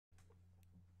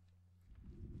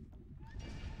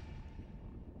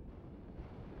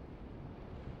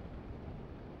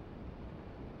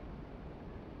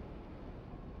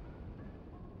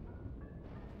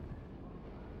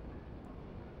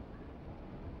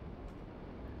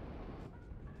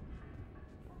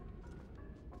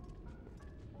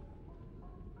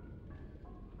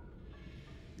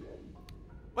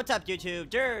What's up,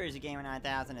 YouTube? Jersey Gamer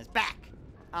 9000 is back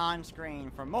on screen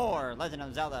for more Legend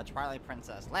of Zelda Twilight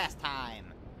Princess. Last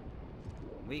time,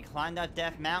 we climbed up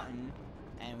Death Mountain,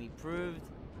 and we proved,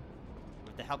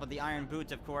 with the help of the Iron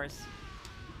Boots, of course,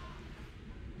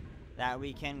 that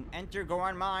we can enter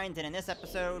Goron Mines. And in this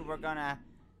episode, we're gonna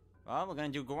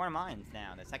do Goron Mines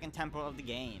now, the second temple of the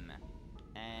game.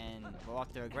 And we're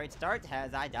off to a great start,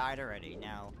 as I died already.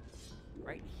 Now,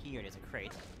 right here, there's a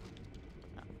crate.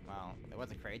 Well, there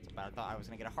was a crate, but I thought I was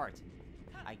gonna get a heart.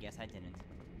 I guess I didn't.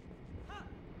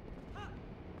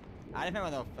 I remember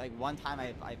though, like one time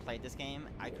I played this game,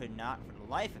 I could not, for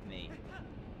the life of me,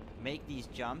 make these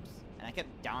jumps, and I kept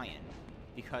dying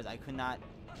because I could not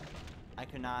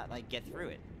like get through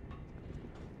it.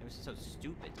 It was so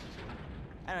stupid.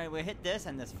 Anyway, we'll hit this,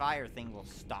 and this fire thing will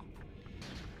stop.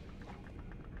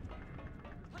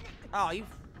 Oh, you.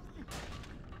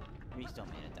 We still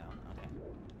made it though. Okay.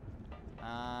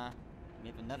 We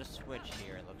have another switch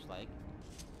here, it looks like.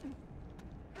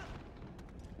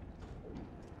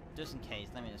 Just in case,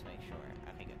 let me just make sure.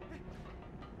 Okay, good.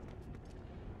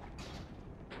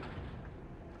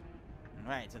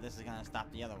 Alright, so this is gonna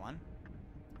stop the other one.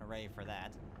 Hooray for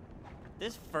that.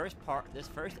 This first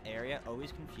area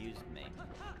always confused me.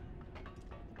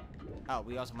 Oh,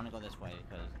 we also want to go this way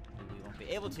because we won't be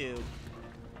able to.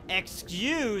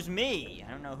 Excuse me!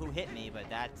 I don't know who hit me, but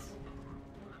that's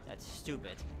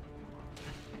stupid.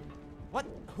 What?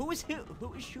 Who is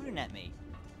shooting at me?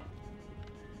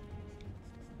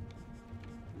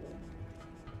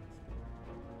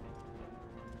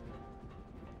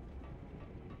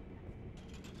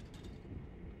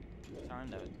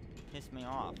 Starting to piss me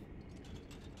off.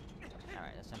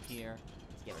 Alright, let's jump here.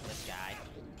 Let's get rid of this guy.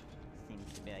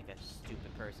 Seems to be like a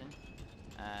stupid person.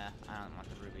 I don't want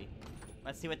the ruby.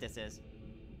 Let's see what this is.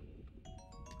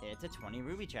 It's a 20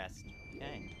 ruby chest.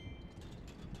 Okay.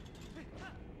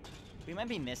 We might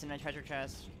be missing a treasure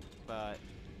chest, but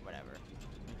whatever.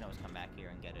 We can always come back here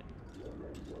and get it.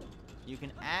 You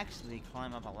can actually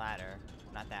climb up a ladder.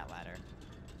 Not that ladder.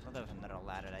 I thought there was another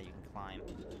ladder that you can climb.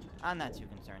 I'm not too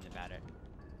concerned about it.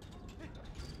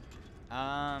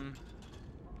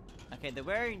 Okay, the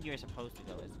where you're supposed to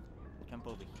go is jump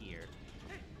over here.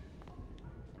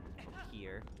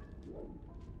 Here.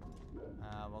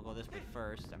 We'll go this way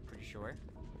first, I'm pretty sure.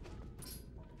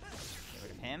 Get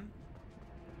rid of him.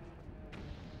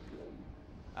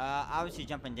 Obviously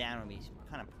jumping down would be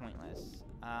kind of pointless.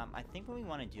 I think what we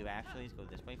want to do actually is go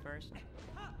this way first.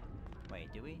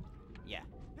 Wait, do we? Yeah.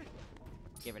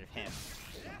 Get rid of him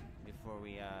before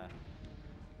we,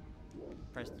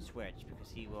 press the switch,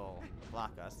 because he will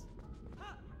block us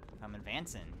from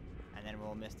advancing, and then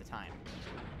we'll miss the time.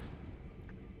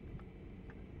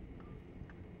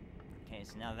 Okay,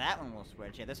 so now that one will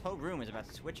switch. Yeah, this whole room is about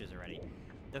switches already.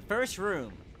 The first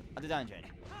room of the dungeon.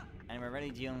 And we're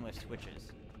already dealing with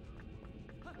switches.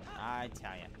 I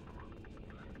tell ya.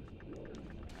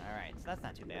 Alright, so that's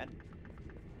not too bad.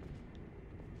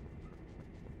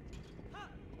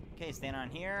 Okay, stand on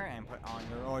here and put on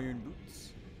your iron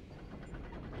boots.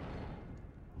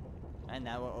 And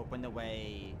that will open the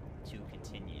way to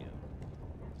continue.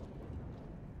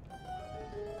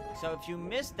 So if you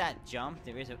miss that jump,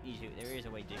 there is a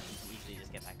way to easily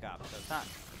just get back up. So it's not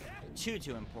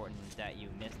too important that you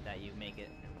make it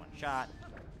in one shot.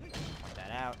 Point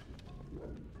that out.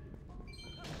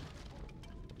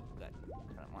 Good.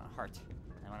 I want a heart.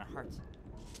 I want a heart.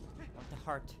 I want the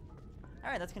heart.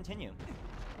 Alright, let's continue.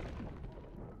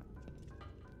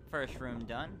 First room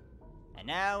done. And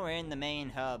now we're in the main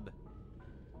hub.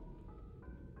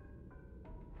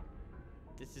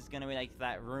 This is gonna be like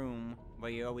that room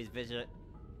where you always visit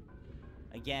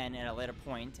again at a later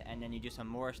point, and then you do some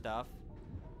more stuff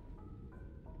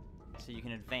so you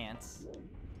can advance.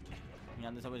 You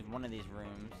know, there's always one of these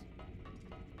rooms.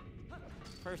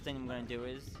 First thing I'm gonna do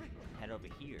is head over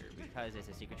here because it's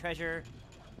a secret treasure.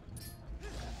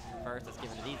 First, let's get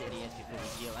rid of these idiots before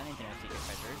we deal anything with secret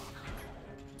treasures.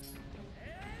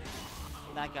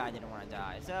 That guy didn't want to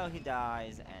die, so he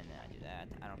dies, and then I do that.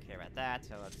 I don't care about that,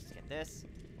 so let's just get this.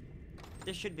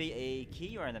 This should be a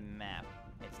key or the map.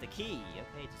 It's the key.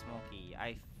 Okay, it's a small key.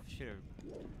 I should have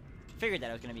figured that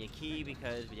it was going to be a key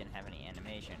because we didn't have any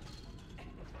animation.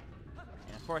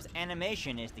 And of course,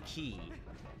 animation is the key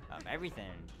of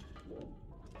everything.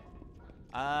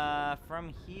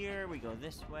 From here, we go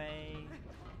this way.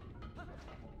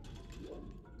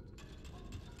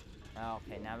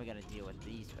 Okay, now we gotta deal with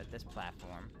this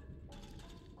platform.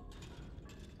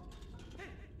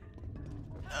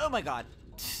 Oh my god!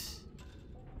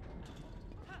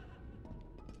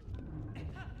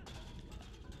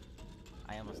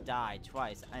 I almost died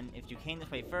twice, and if you came this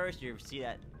way first, you see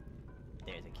that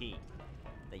there's a key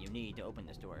that you need to open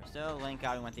this door. So, Link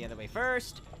out and went the other way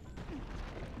first.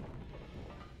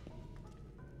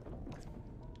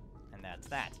 And that's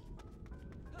that.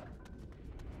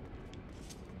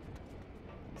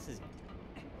 This is...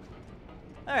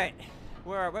 Alright.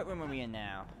 What room are we in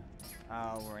now?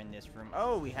 Oh, we're in this room.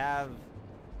 Oh, we have...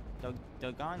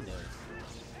 Dogondos.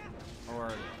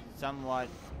 Or somewhat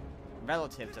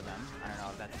relative to them. I don't know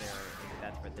if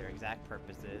that's what their exact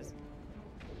purpose is.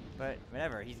 But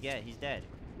whatever, he's dead. He's dead.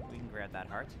 We can grab that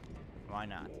heart. Why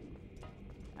not?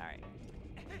 Alright.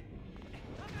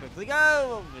 Quickly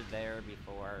go over there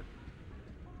before.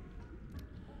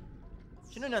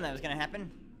 Shouldn't have known that was gonna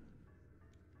happen.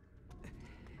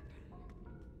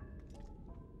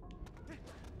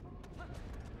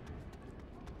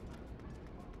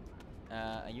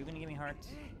 Are you gonna give me hearts?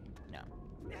 No.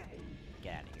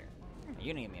 Get out of here. Are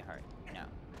you gonna give me a heart? No.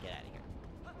 Get out of here.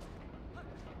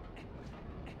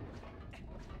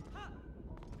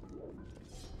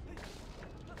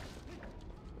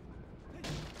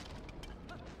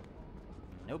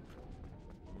 Nope.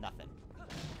 Nothing.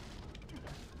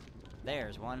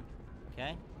 There's one.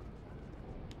 Okay.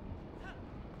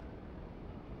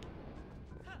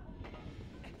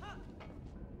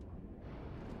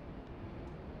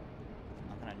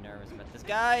 I'm kind of nervous about this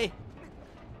guy.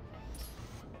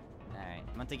 Alright.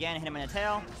 Once again, hit him in the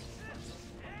tail.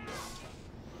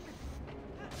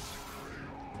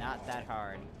 Not that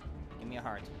hard. Give me a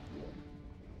heart.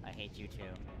 I hate you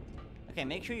too. Okay,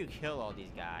 make sure you kill all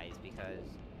these guys, because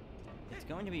it's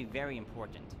going to be very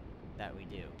important that we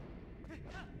do.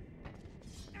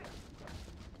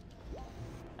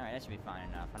 Alright, that should be fine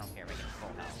enough. I don't care if we get full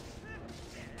health.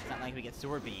 It's not like we get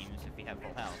sword beams if we have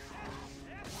full health.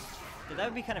 So that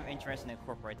would be kind of interesting to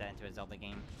incorporate that into a Zelda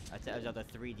game. A Zelda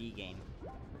 3D game.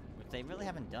 Which they really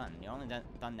haven't done. They only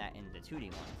done that in the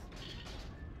 2D ones.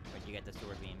 Where you get the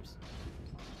sword beams.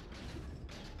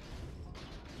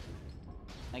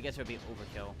 I guess it would be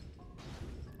overkill.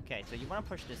 Okay, so you want to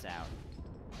push this out.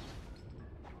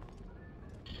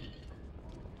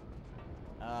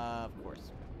 Of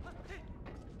course.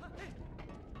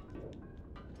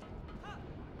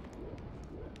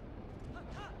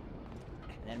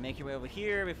 And then make your way over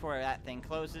here before that thing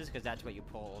closes, because that's what you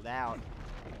pulled out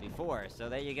before. So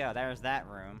there you go, there's that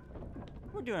room.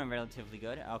 We're doing relatively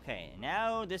good. Okay,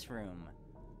 now this room.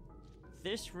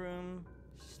 This room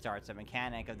starts a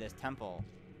mechanic of this temple.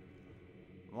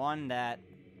 One that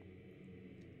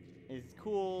is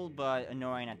cool, but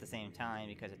annoying at the same time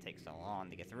because it takes so long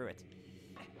to get through it.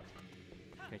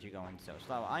 Because you're going so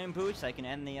slow. Iron Boots, I can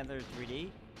end the other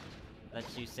 3D.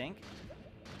 Lets you sink.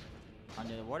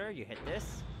 Under the water, you hit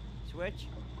this switch.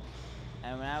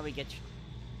 And now we get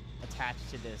attached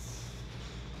to this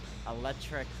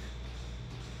electric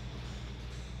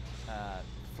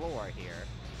floor here.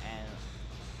 And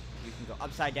you can go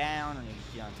upside down and you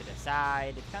can get onto the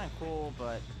side. It's kind of cool,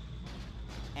 but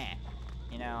eh.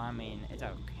 You know, I mean, it's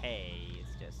okay.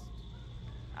 It's just,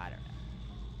 I don't know.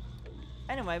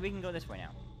 Anyway, we can go this way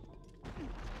now.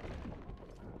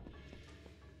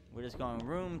 We're just going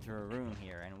room to room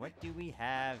here. And what do we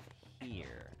have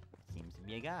here? Seems to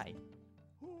be a guide.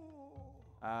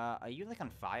 Are you like on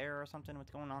fire or something?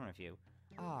 What's going on with you?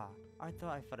 Ah, I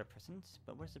thought I felt a presence,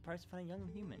 but we're surprised to find a young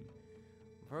human.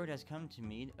 Word has come to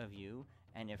me of you,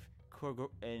 and if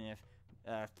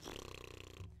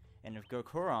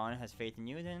Goron has faith in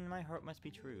you, then my heart must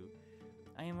be true.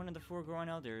 I am one of the 4 Goron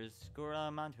elders.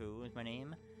 Goron Mines is my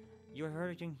name. You're a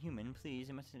hurting human, please.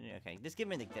 It must. Okay, just give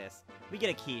me like this. We get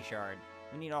a key shard.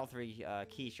 We need all 3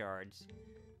 key shards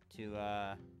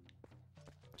to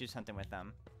do something with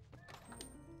them.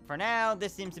 For now,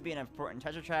 this seems to be an important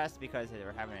treasure chest because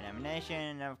we're having an emanation,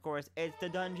 and of course, it's the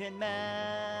dungeon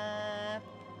map.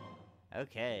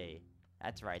 Okay,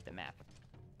 that's right, the map.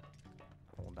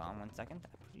 Hold on 1 second.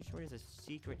 I'm pretty sure there's a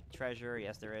secret treasure.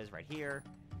 Yes, there is, right here.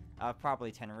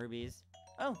 Probably 10 rubies.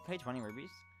 Oh, okay, 20 rubies.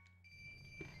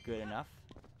 Good enough.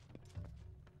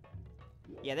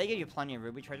 Yeah, they give you plenty of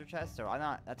ruby treasure chests, so I'm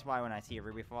not. That's why when I see a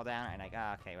ruby fall down, I'm like,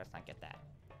 ah, okay, let's not get that.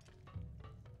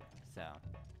 So,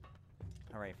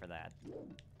 hooray for that.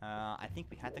 I think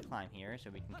we had to climb here,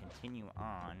 so we can continue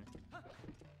on.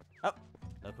 Oh,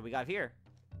 look what we got here.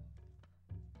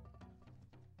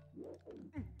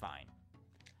 Fine.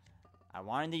 I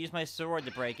wanted to use my sword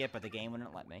to break it, but the game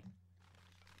wouldn't let me.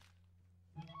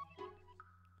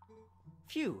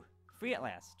 Phew! Free at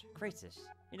last. Crisis.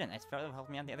 You're a nice fellow who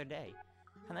helped me out the other day.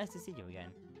 How nice to see you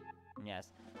again. Yes.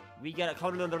 We got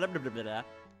a...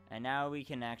 And now we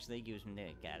can actually use them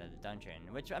to get out of the dungeon.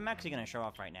 Which I'm actually going to show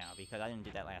off right now, because I didn't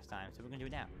do that last time, so we're going to do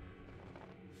it now.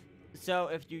 So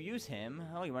if you use him,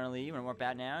 oh, you want to leave? You want to warp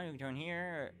out now? You can turn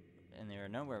here, and there are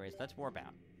no worries. Let's warp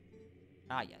out.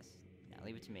 Ah, yes. Now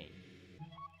leave it to me.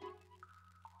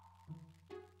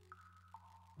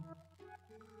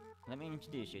 Let me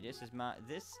introduce you. This is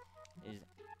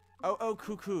Oh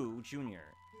Cuckoo Junior.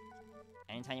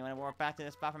 Anytime you want to warp back to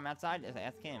the spot from outside, just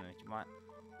ask him. If you want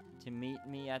to meet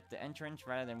me at the entrance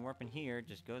rather than warping here,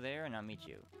 just go there and I'll meet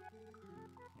you.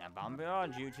 Now bon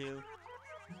voyage, you two.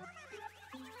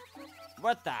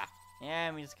 What the?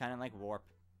 Yeah, we just kind of like warp.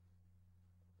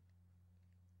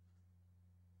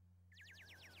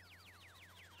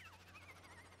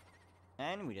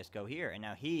 And we just go here, and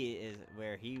now he is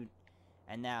where he,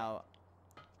 and now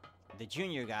the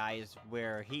junior guy is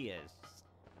where he is.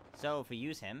 So if we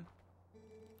use him,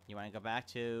 you want to go back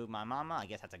to my mama? I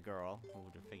guess that's a girl, who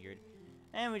would have figured.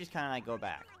 And we just kind of like go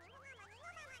back.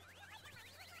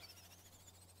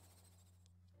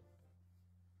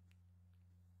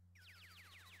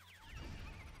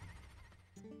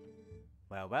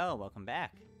 Well, well, welcome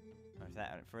back.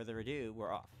 Without further ado,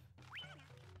 we're off.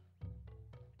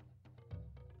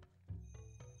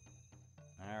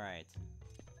 Alright.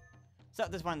 So,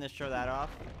 just wanted to show that off.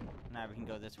 Now we can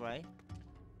go this way.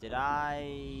 Did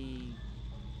I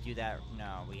do that?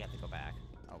 No, we have to go back.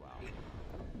 Oh well.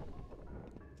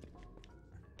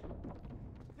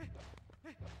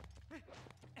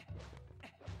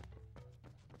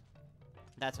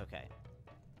 That's okay.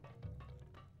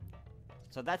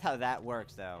 So that's how that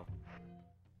works, though.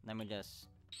 Let me just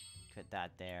put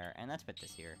that there, and let's put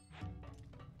this here.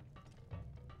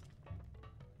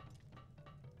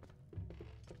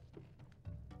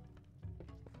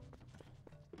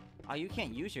 Oh, you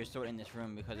can't use your sword in this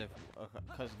room because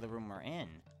of the room we're in.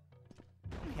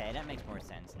 Okay, that makes more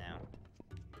sense now.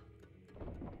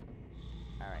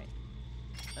 Alright.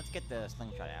 Let's get the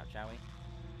slingshot out, shall we?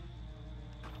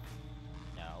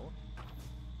 No.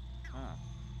 Huh.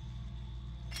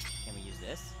 Can we use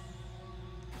this?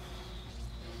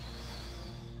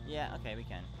 Yeah, okay, we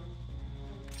can.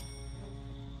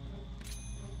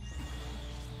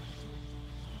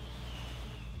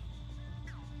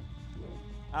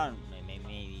 Oh,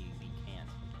 maybe we can't.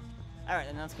 Alright,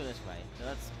 then let's go this way. So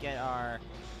let's get our...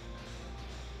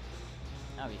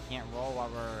 Oh, we can't roll while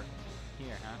we're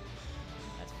here, huh?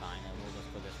 That's fine, then we'll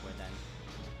just go this way then.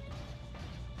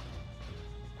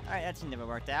 Alright, that seemed to have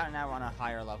worked out, and now we're on a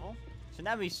higher level. So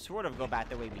now we sort of go back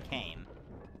the way we came.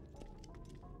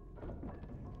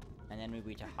 And then we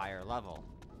reach a higher level.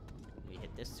 We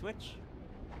hit this switch.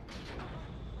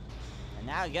 And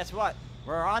now, guess what?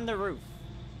 We're on the roof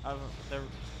of the...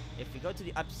 If you go to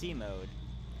the up-C mode,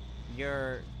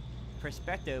 your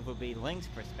perspective will be Link's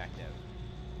perspective.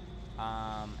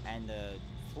 And the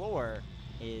floor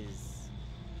is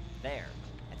there.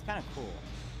 It's kind of cool.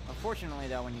 Unfortunately,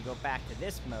 though, when you go back to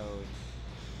this mode,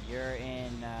 you're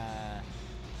in,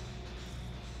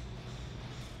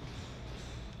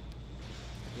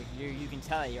 you can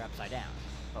tell that you're upside down.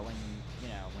 But when, you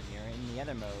know, when you're in the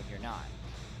other mode, you're not.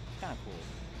 It's kind of cool.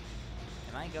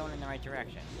 Am I going in the right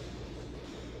direction?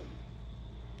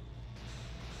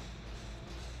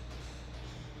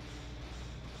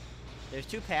 There's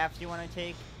two paths you want to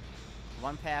take.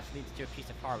 One path leads to a piece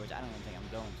of heart, which I don't even think I'm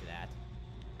going to that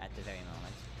at the very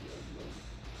moment.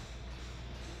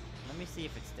 Let me see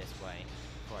if it's this way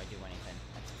before I do anything.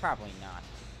 It's probably not.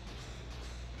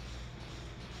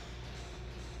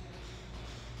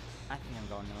 I think I'm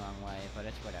going the wrong way, but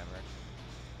it's whatever.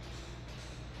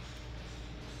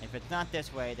 If it's not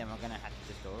this way, then we're gonna have to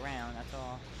just go around, that's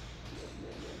all.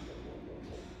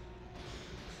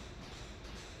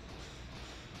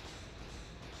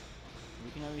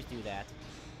 We can always do that.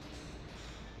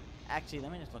 Actually,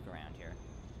 let me just look around here.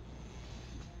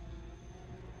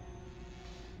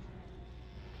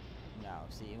 No,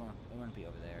 see, it won't be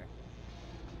over there.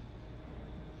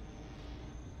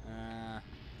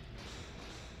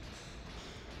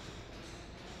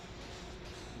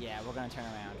 Yeah, we're gonna turn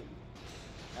around.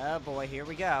 Oh boy, here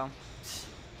we go.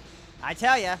 I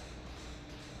tell ya!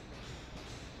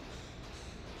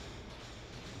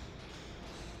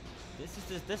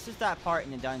 This is that part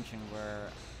in the dungeon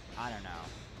where, I don't know,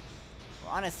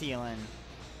 we're on a ceiling,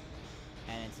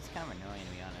 and it's just kind of annoying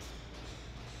to be honest.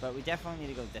 But we definitely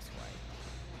need to go this way.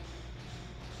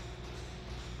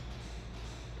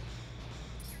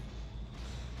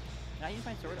 Can I use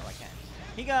my sword? Oh, I can.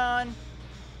 He gone!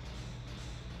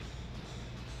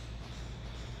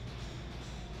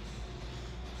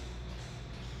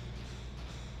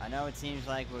 I know it seems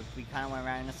like we kind of went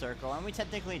around in a circle, and we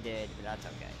technically did, but that's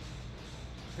okay.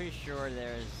 Pretty sure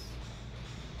there's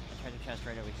a treasure chest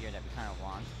right over here that we kind of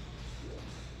want.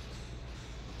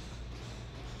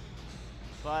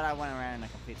 But I went around in a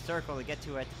complete circle to get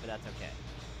to it, but that's okay.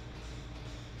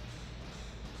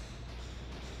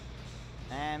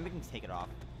 And we can just take it off.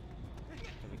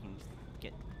 So we can just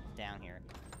get down here.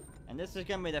 And this is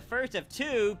gonna be the first of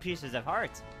 2 pieces of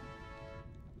heart.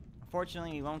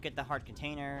 Unfortunately, we won't get the heart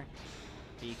container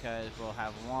because we'll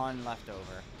have 1 left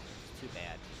over. It's too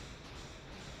bad.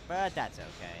 But that's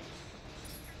okay.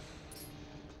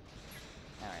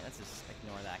 Alright, let's just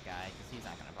ignore that guy, because he's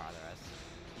not gonna bother us.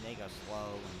 They go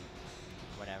slow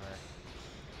and whatever.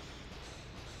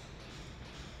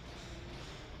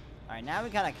 Alright, now we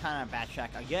gotta kind of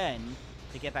backtrack again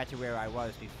to get back to where I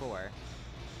was before.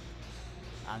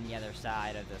 On the other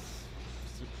side of this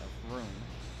room.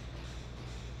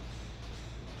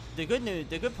 The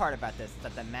good part about this is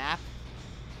that the map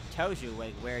tells you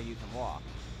like where you can walk.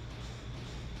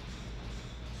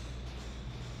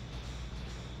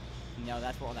 You know,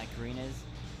 that's what all that green is.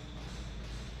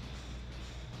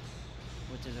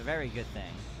 Which is a very good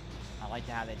thing. I like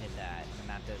how they did that. The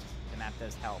map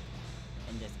does help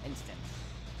in this instance.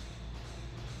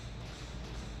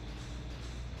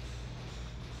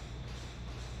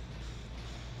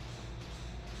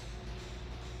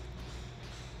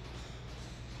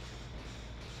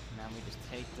 Now we just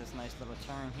take this nice little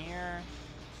turn here.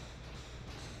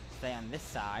 Stay on this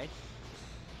side.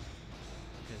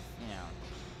 Because, you know,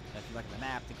 if you look at the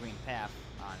map, the green path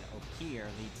on over here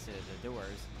leads to the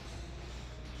doors.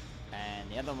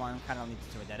 And the other one kind of leads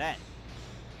to a dead end.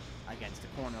 Against the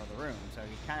corner of the room, so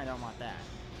you kind of don't want that.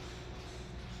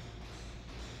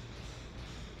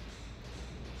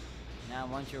 Now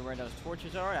once you're where those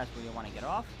torches are, that's where you want to get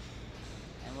off.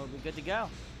 And we'll be good to go.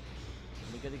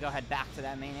 We'll be good to go head back to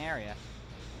that main area.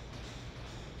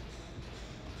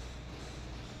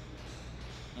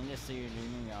 And just so you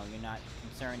know, you're not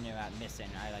concerned about missing,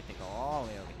 I like to go all the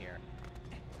way over here.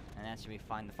 And that's where we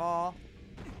find the fall.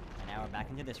 And now we're back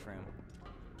into this room.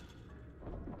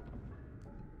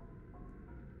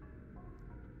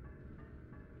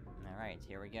 Alright,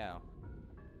 here we go.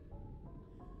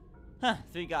 Huh,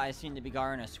 3 guys seem to be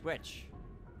guarding a switch.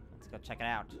 Let's go check it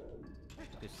out.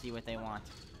 Let's go see what they want.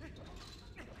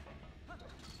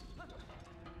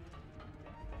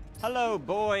 Hello,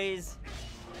 boys!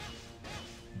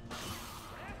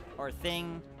 Or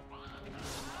thing.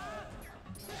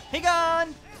 He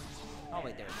gone! Oh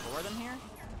wait, there's 4 of them here?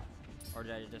 Or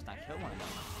did I just not kill one of them?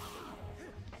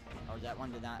 Or that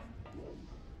one did not...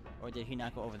 Or did he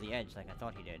not go over the edge like I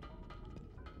thought he did?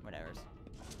 Whatever's.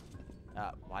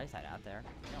 Why is that out there?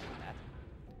 I don't want that.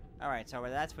 Alright, so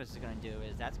what that's what's gonna do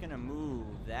is that's gonna move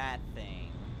that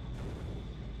thing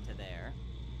to there.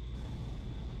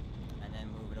 And then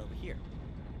move it over here.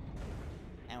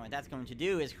 And what that's going to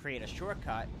do is create a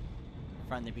shortcut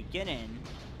from the beginning.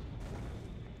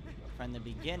 We'll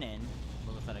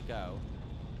just let it go.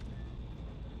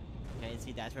 Okay,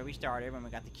 see, that's where we started when we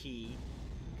got the key.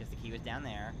 Because the key was down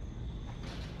there.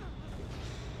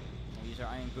 We'll use our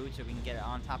iron boots so we can get it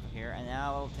on top of here, and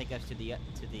now it'll take us to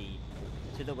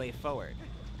the way forward.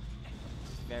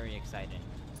 It's very exciting.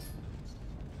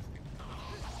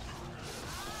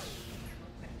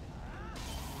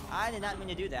 I did not mean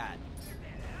to do that.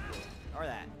 Or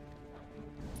that.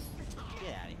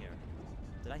 Get out of here.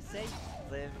 Did I say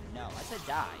live? No, I said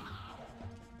die.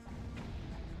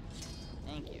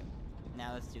 Thank you.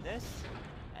 Now let's do this.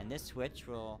 And this switch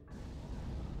will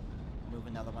move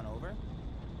another one over.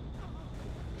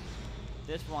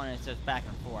 This one is just back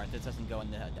and forth. This doesn't go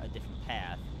in a different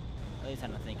path. At least I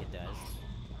don't think it does.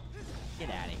 Get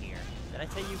out of here. Did I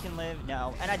say you can live?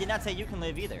 No. And I did not say you can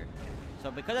live either. So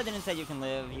because I didn't say you can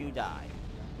live, you die.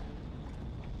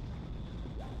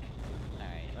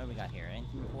 Alright, what do we got here?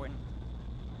 Anything important?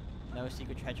 No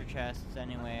secret treasure chests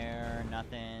anywhere.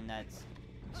 Nothing. That's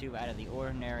too out of the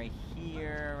ordinary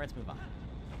here. Let's move on.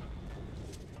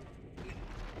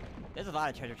 There's a lot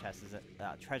of treasure chests,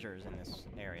 treasures in this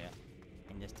area.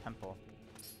 In this temple.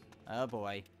 Oh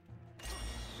boy.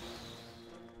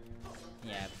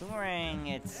 Yeah, boomerang,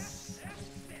 it's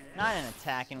not an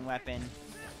attacking weapon.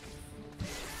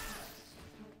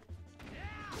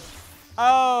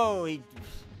 Oh, he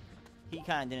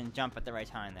kind of didn't jump at the right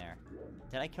time there.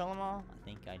 Did I kill them all? I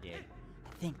think I did.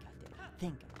 I think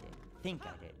I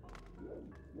did.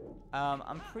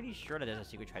 I'm pretty sure that there's a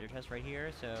secret treasure chest right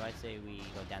here, so I say we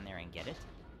go down there and get it.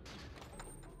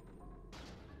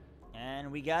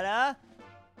 And we got a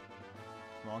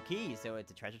small key, so it's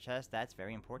a treasure chest. That's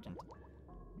very important.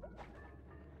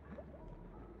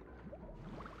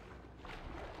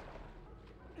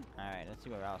 Alright, let's see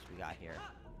what else we got here.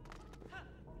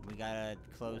 We got a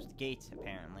closed gate,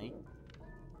 apparently.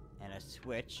 And a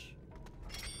switch.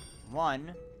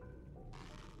 One.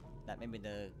 That maybe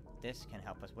the this can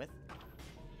help us with.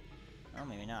 Oh,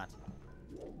 maybe not.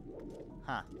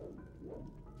 Huh.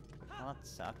 Well, that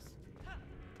sucks.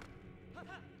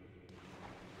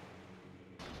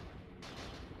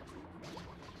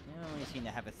 We seem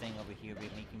to have a thing over here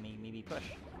making me maybe push.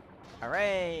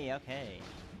 Hooray! Okay.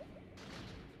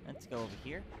 Let's go over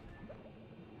here.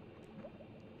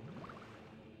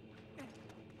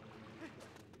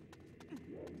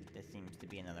 This seems to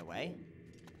be another way.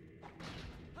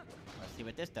 Let's see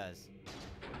what this does.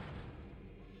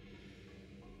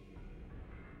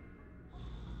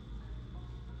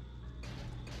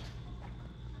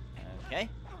 Okay.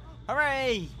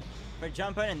 Hooray! For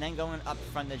jumping and then going up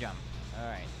from the jump.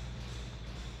 Alright.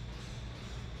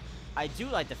 I do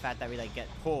like the fact that we, like, get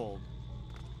pulled.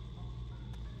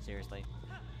 Seriously.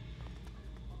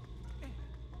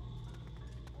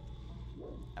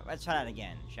 Let's try that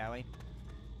again, shall we?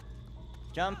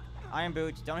 Jump, iron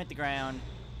boots, don't hit the ground.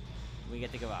 We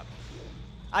get to go up.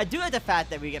 I do like the fact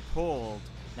that we get pulled.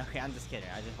 Okay, I'm just kidding.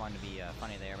 I just wanted to be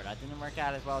funny there, but that didn't work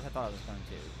out as well as I thought it was going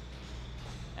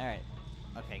to. Alright.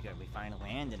 Okay, good. We finally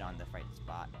landed on the right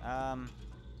spot.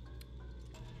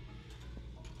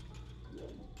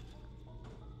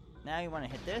 Now you want to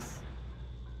hit this.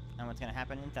 And what's going to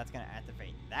happen is that's going to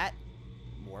activate that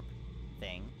warp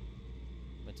thing.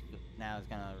 Which now is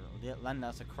going to lend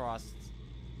us across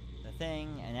the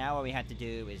thing. And now what we have to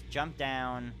do is jump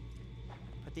down.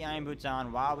 Put the iron boots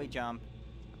on while we jump.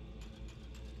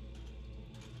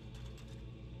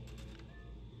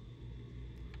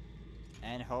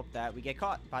 And hope that we get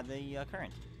caught by the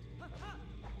current.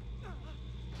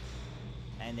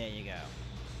 And there you go.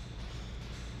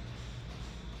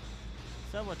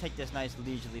 So we'll take this nice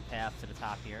leisurely path to the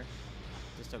top here.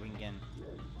 Just so we can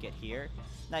get here.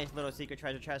 Nice little secret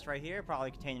treasure chest right here.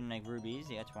 Probably containing like rubies.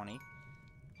 Yeah, 20.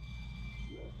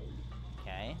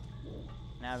 Okay.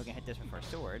 Now we can hit this with our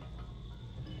sword.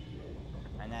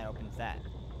 And that opens that.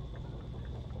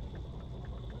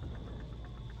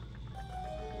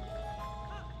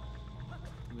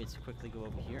 Let's quickly go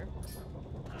over here.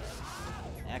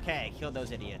 Okay, kill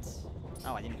those idiots.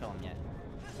 Oh, I didn't kill them yet.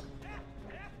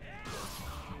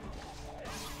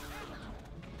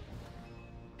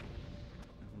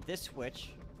 This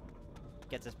switch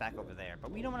gets us back over there,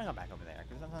 but we don't want to go back over there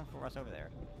because there's nothing for us over there.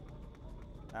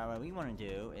 What we want to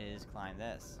do is climb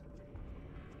this.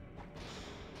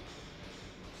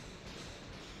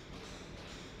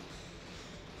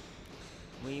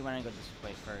 We want to go this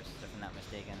way first, if I'm not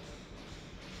mistaken.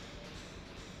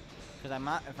 Because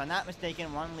if I'm not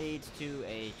mistaken, one leads to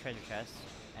a treasure chest,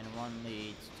 and one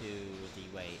leads to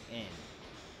the way in,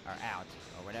 or out,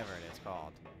 or whatever it is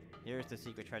called. Here's the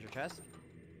secret treasure chest.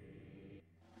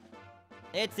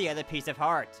 It's the other piece of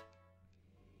heart!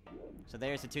 So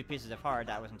there's the 2 pieces of heart,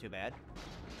 that wasn't too bad.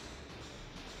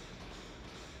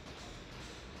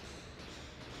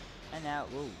 And now,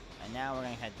 we're gonna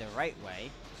head the right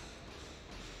way.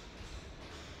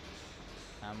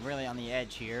 I'm really on the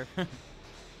edge here.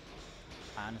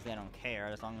 Honestly, I don't care,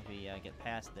 as long as we get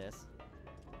past this.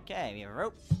 Okay, we have a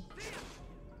rope.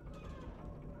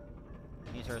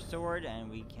 Use our sword,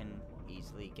 and we can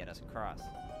easily get us across.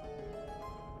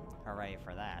 Hooray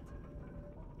for that.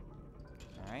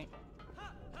 Alright.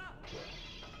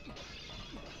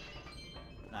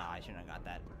 No, I shouldn't have got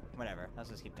that. Whatever, let's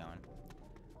just keep going.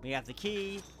 We have the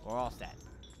key, we're all set.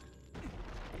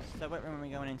 So what room are we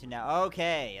going into now?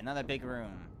 Okay, another big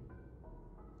room.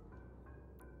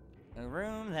 A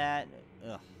room that,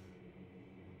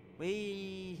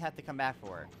 we have to come back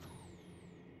for.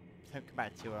 Come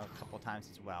back to a couple times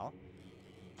as well.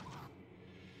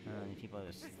 People are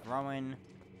just throwing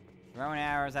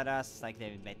arrows at us like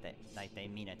they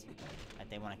mean it, like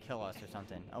they want to kill us or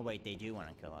something. Oh wait, they do want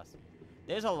to kill us.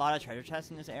 There's a lot of treasure chests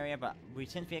in this area, but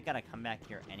since we gotta come back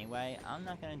here anyway, I'm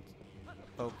not gonna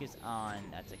focus on.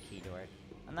 That's a key door.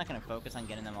 I'm not gonna focus on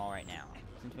getting them all right now,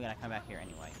 since we gotta come back here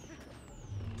anyway.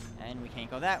 And we can't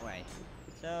go that way.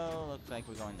 So, looks like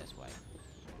we're going this way.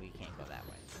 We can't go that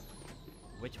way.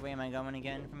 Which way am I going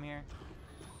again from here?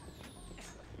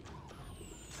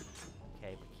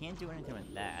 Okay, we can't do anything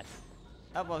with that.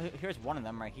 Oh, well, here's one of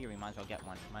them right here. We might as well get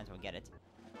one. Might as well get it.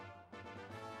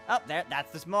 Oh, there.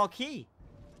 That's the small key.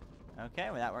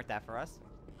 Okay, well, that worked out for us.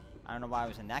 I don't know why I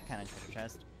was in that kind of treasure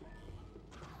chest.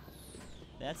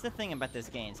 That's the thing about this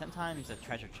game. Sometimes the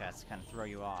treasure chests kind of throw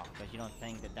you off, because you don't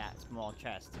think that small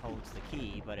chest holds the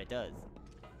key, but it does.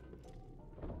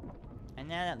 And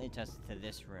now that leads us to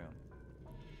this room.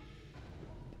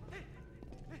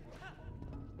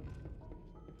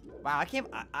 Wow, I can't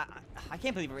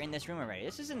believe we're in this room already.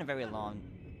 This isn't a very long...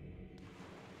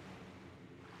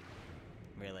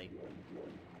 Really.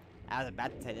 I was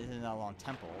about to say this isn't a long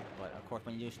temple, but of course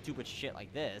when you do stupid shit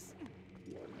like this,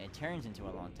 it turns into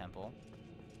a long temple.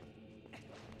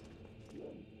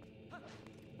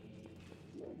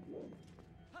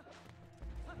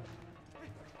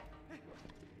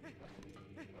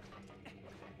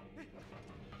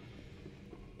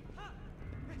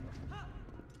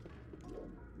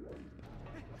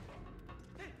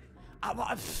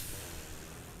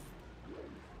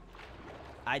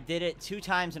 I did it 2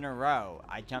 times in a row.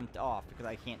 I jumped off because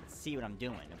I can't see what I'm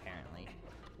doing, apparently.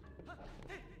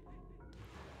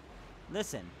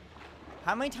 Listen,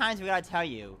 how many times we gotta tell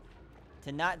you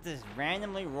to not just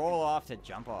randomly roll off to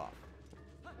jump off?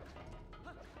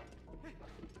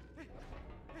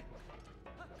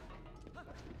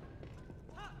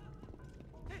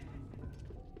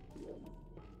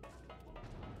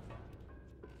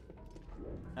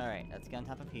 Alright, let's get on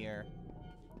top of here.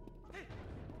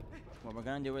 What we're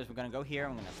gonna do is we're gonna go here,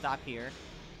 I'm gonna stop here,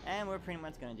 and we're pretty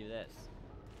much gonna do this.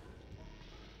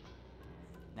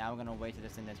 Now we're gonna wait till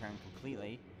this thing to turn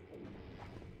completely.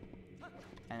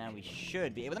 And then we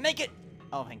should be able to make it!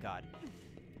 Oh, thank God.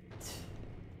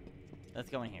 Let's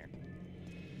go in here.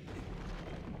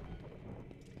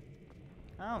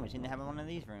 Oh, we seem to have one of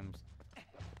these rooms. You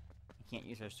can't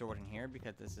use our sword in here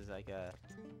because this is like a...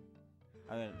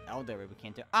 an elder we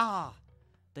can't do. Ah!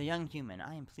 The young human,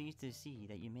 I am pleased to see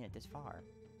that you made it this far.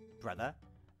 Brother,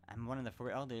 I'm one of the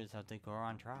 4 elders of the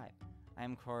Goron tribe. I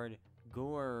am called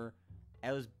Ebizozio,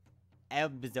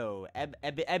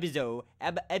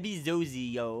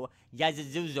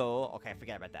 Yazazuzo. Okay,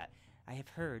 forget about that. I have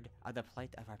heard of the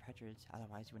plight of our patrons,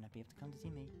 otherwise you would not be able to come to see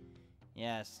me.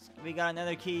 Yes, we got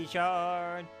another key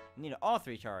shard. We need all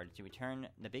 3 shards to return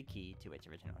the big key to its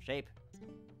original shape.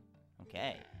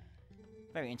 Okay.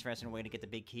 Very interesting way to get the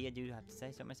big key, I do have to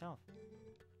say so myself.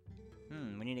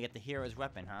 We need to get the hero's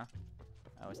weapon, huh?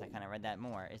 Oh, so I kind of read that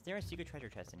more. Is there a secret treasure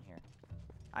chest in here?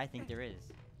 I think there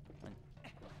is.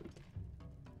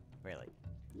 Really?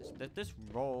 Just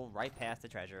roll right past the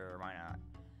treasure, or why not?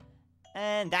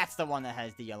 And that's the one that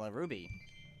has the yellow ruby.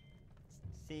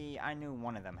 See, I knew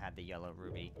one of them had the yellow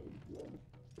ruby.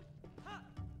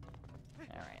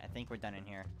 Alright, I think we're done in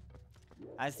here.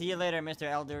 I'll see you later, Mr.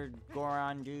 Elder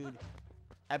Goron, dude.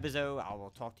 Ebizo, I will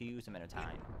talk to you some other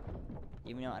time.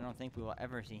 Even though I don't think we will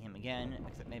ever see him again,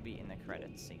 except maybe in the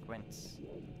credits sequence.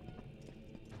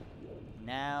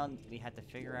 Now, we have to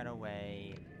figure out a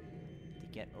way to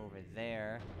get over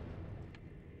there.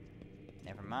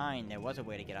 Never mind, there was a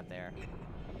way to get up there.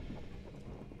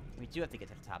 We do have to get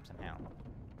to the top somehow.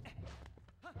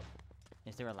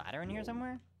 Is there a ladder in here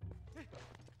somewhere?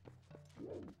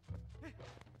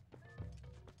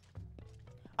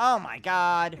 Oh my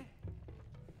God!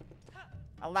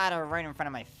 A ladder right in front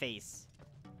of my face.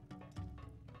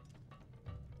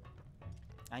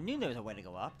 I knew there was a way to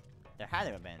go up. There had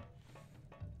to have been.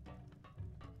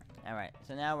 Alright,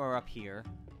 so now we're up here.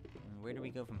 And where do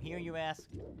we go from here, you ask?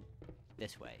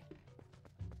 This way.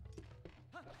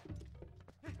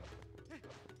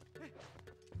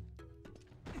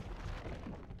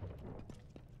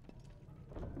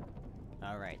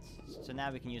 Alright, so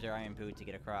now we can use our iron boot to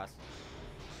get across.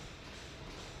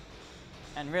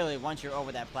 And really, once you're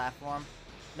over that platform,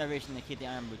 no reason to keep the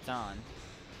iron boots on.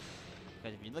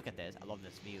 Because if you look at this, I love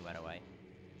this view, by the way.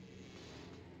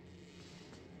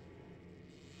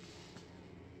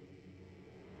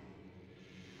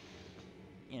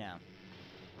 You know.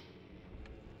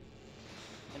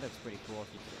 It looks pretty cool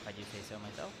if I do say so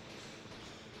myself.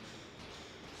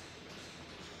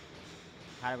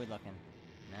 How are we looking?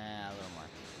 Nah, a little more.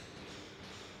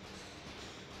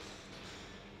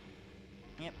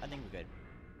 Yep, I think we're good.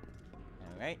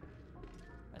 Alright.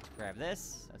 Let's grab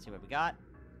this. Let's see what we got.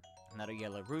 Another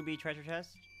yellow ruby treasure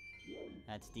chest.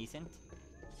 That's decent.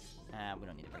 We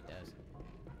don't need to break those.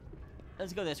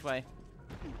 Let's go this way.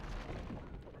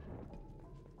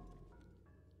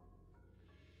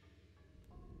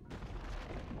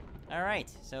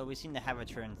 Alright, so we seem to have a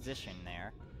transition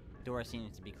there. Door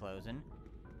seems to be closing.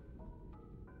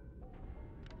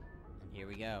 And here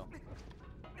we go.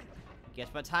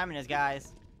 Guess what time it is,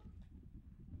 guys?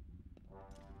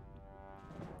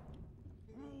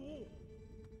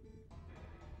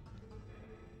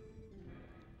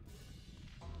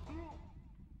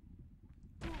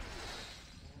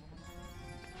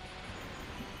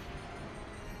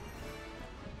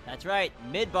 That's right,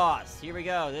 mid-boss. Here we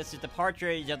go. This is the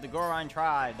partridge of the Goron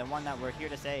tribe, the one that we're here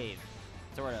to save.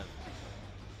 Sort of.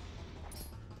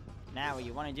 Now what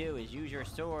you want to do is use your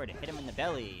sword to hit him in the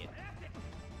belly.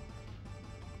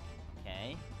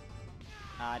 Okay.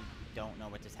 I don't know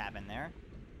what just happened there.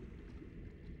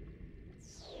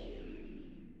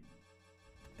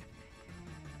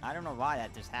 I don't know why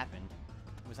that just happened.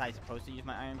 Was I supposed to use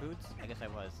my iron boots? I guess I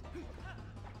was.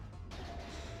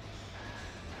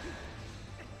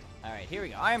 Alright, here we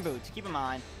go. Iron boots, keep them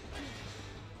on.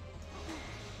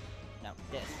 No,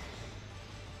 this.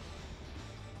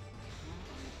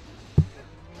 No,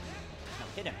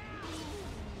 hit him.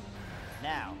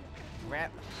 Now,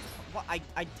 grab... What?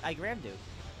 I grabbed you.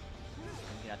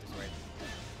 Get out this word.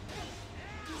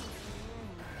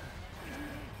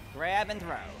 Grab and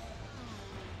throw.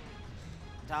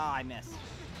 Oh, I missed.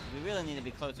 We really need to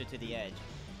be closer to the edge.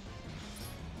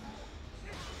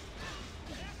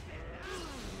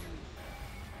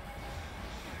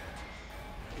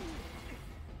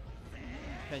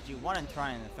 Because you want to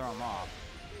try and throw them off.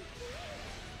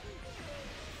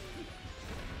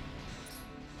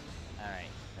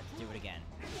 Alright, let's do it again.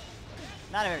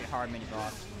 Not a very hard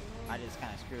mini-boss. I just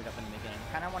kind of screwed up in the beginning.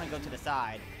 Kind of want to go to the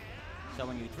side. So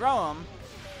when you throw him,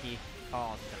 he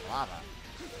falls to the lava.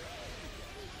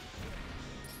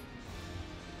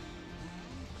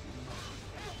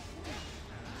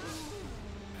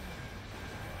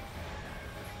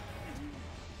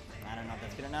 I don't know if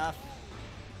that's good enough.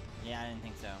 Yeah, I didn't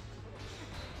think so.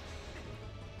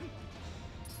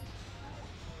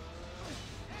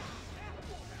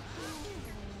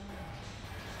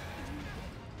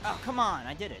 Oh, come on,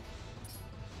 I did it.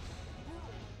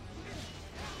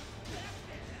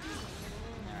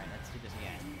 Alright, let's do this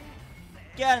again.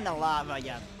 Get in the lava,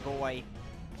 ya boy.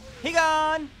 He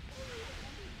gone!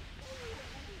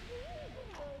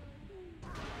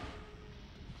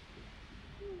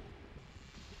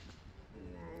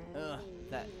 Ugh,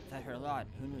 that hurt a lot.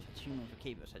 Who knew such humans were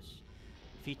capable of such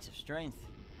feats of strength?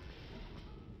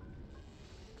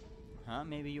 Huh?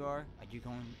 Maybe you are? Are you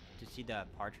going to see the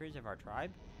partridge of our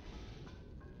tribe?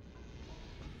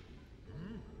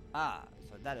 Ah,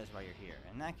 so that is why you're here.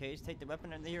 In that case, take the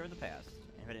weapon of the hero of the past.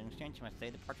 And in exchange, you must say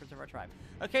the partridge of our tribe.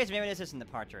 Okay, so maybe this isn't the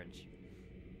partridge.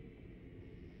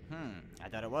 I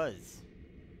thought it was.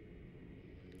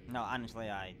 No, honestly,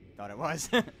 I thought it was.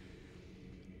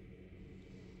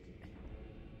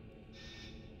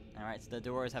 Alright, so the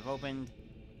doors have opened.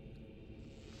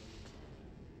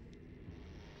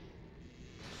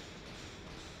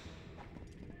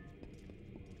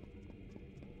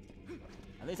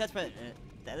 At least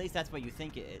that's what you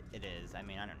think it is. I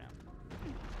mean, I don't know.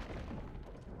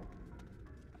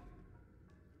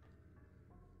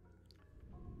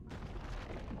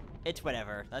 It's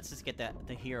whatever. Let's just get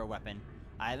the hero weapon.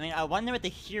 I mean, I wonder what the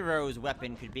hero's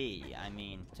weapon could be. I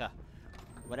mean,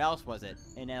 what else was it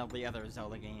in all the other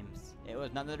Zelda games? It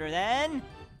was none other than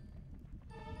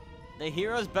the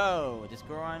hero's bow. This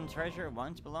Goron treasure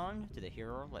once belonged to the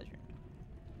hero of legend.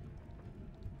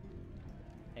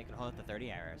 It can hold up to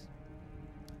 30 arrows.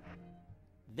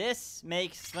 This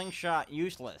makes slingshot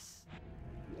useless.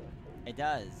 It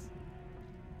does.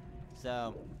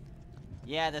 So,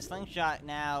 yeah, the slingshot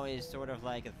now is sort of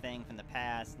like a thing from the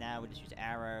past. Now we just use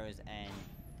arrows and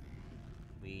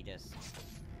we just...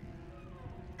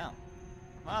 Oh.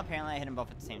 Well, apparently I hit them both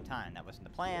at the same time. That wasn't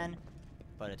the plan,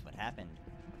 but it's what happened.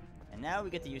 And now we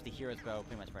get to use the hero's bow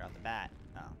pretty much right off the bat.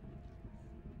 Oh.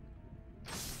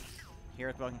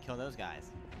 Hero's bow can kill those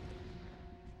guys.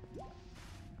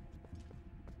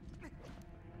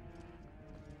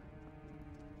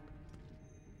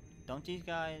 Don't these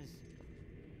guys...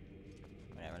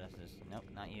 Whatever, that's just... Nope,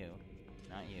 not you.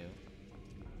 Not you.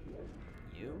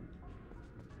 You?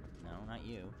 No, not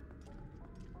you.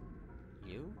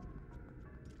 You?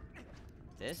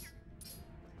 This?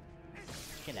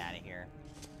 Get out of here.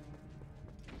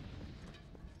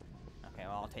 Okay,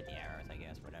 well, I'll take the arrows, I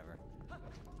guess, whatever.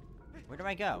 Where do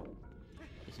I go?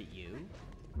 Is it you?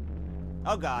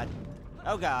 Oh god.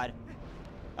 Oh god.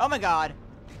 Oh my god!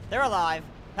 They're alive!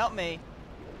 Help me!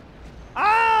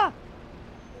 Ah!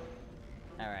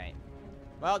 Alright.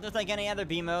 Well, just like any other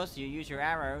BMOS, you use your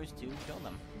arrows to kill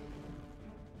them.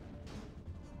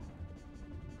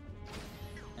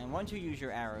 And once you use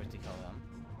your arrows to kill them,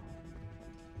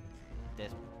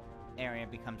 this area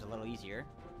becomes a little easier.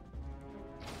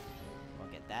 We'll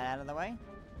get that out of the way.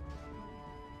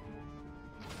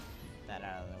 That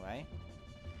out of the way.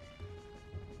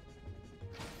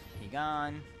 He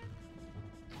gone.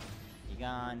 He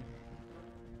gone.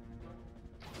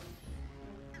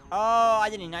 Oh, I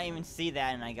did not even see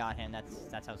that and I got him.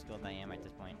 That's how skilled I am at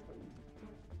this point.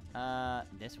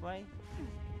 This way?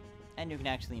 And you can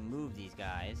actually move these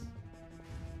guys.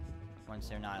 Once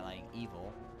they're not, like,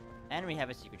 evil. And we have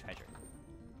a secret treasure.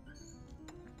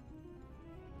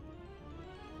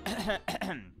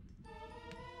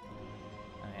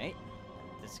 Alright.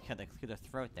 Just cut through the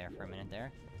throat there for a minute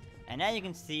there. And now you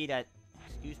can see that,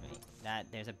 excuse me, that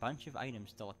there's a bunch of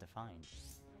items still left to find.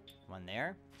 One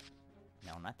there.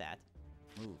 No, not that.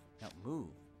 Move. No, move.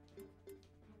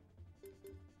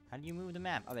 How do you move the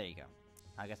map? Oh, there you go.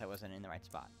 I guess I wasn't in the right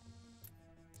spot.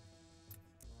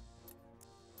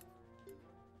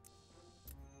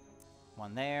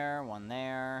 One there, one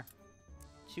there.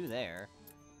 Two there.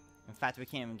 In fact, we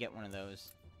can't even get one of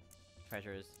those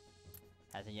treasures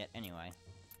as of yet anyway.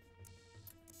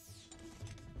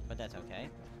 But that's okay.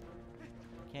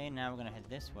 Okay, now we're gonna head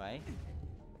this way.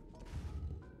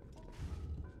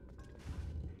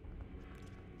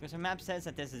 Because the map says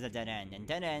that this is a dead end, and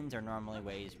dead ends are normally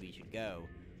ways we should go,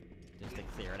 just to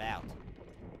clear it out.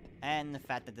 And the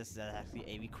fact that this is actually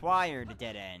a required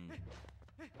dead end,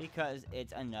 because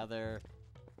it's another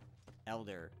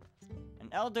elder. An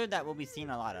elder that we'll be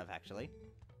seeing a lot of, actually.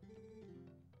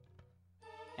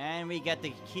 And we get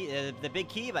the key, the big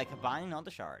key by combining all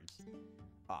the shards.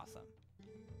 Awesome.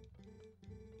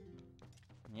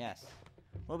 Yes.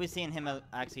 We'll be seeing him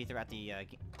actually throughout the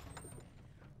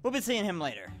we'll be seeing him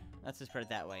later. Let's just put it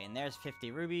that way. And there's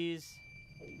 50 rubies.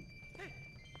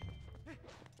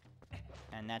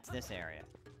 And that's this area.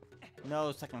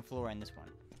 No second floor in this one.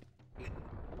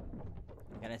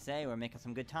 I gotta say, we're making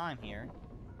some good time here.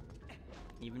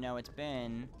 Even though it's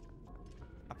been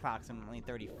approximately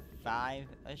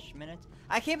 35-ish minutes.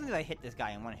 I can't believe I hit this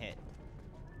guy in one hit.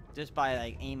 Just by,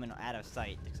 like, aiming out of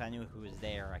sight. Because I knew who was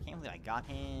there. I can't believe I got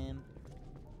him.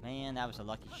 Man, that was a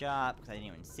lucky shot, because I didn't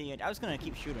even see it. I was gonna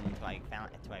keep shooting until I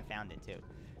found it, too.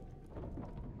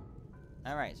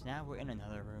 Alright, so now we're in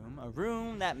another room. A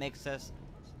room that makes us,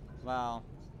 well,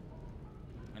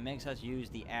 it makes us use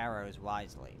the arrows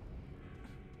wisely.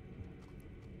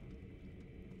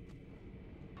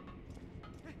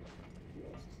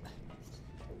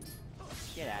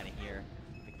 Get out of here,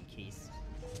 Vicky Keys.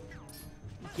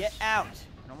 Get out!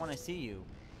 I don't want to see you.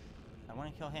 I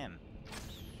want to kill him.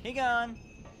 He gone!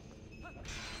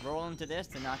 Roll into this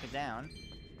to knock it down.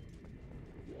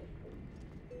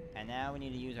 And now we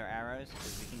need to use our arrows,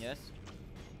 because we can just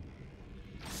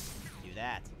do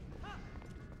that.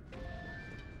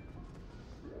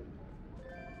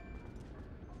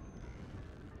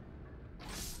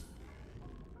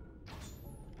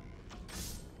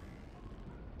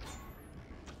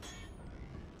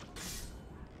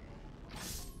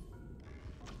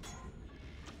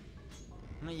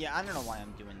 Yeah, I don't know why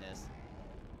I'm doing this.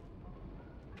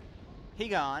 He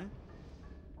gone.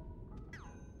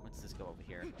 Let's just go over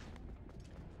here.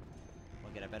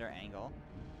 We'll get a better angle.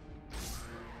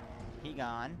 He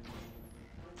gone.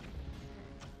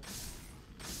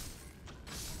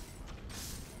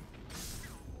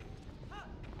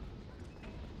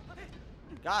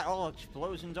 Got all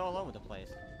explosions all over the place.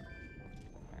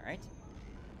 Alright.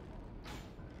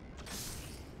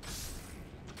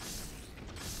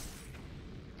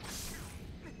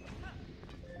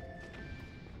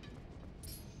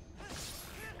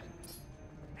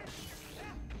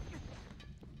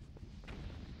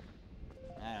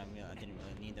 I didn't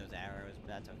really need those arrows, but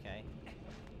that's okay.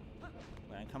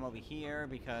 We're gonna come over here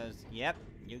because, yep,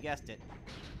 you guessed it.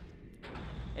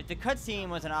 If the cutscene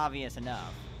wasn't obvious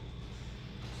enough,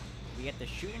 we get to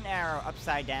shoot an arrow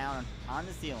upside down on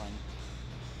the ceiling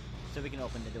so we can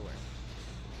open the door.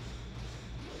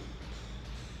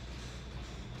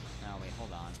 Oh, wait,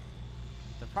 hold on.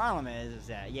 The problem is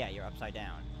that, yeah, you're upside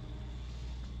down.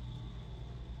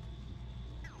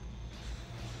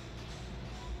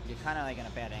 You're kind of like in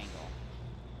a bad angle.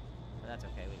 But that's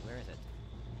okay. Wait, where is it?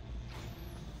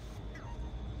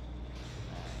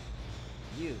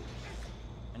 You.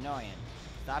 Annoying.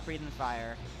 Stop breathing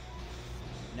fire.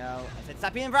 No. I said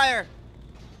stop breathing fire!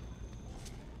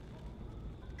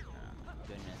 Oh,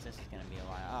 goodness. This is going to be a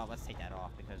while. Oh, let's take that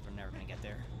off because we're never going to get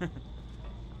there.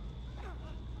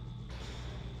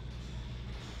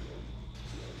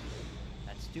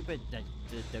 That stupid...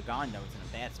 The Gondo is in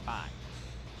a bad spot.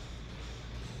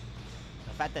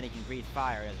 The fact that he can breathe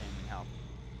fire doesn't even help.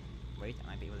 Wait, I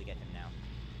might be able to get him now.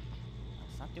 Oh,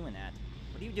 stop doing that.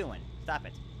 What are you doing? Stop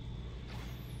it.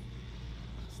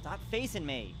 Stop facing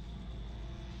me.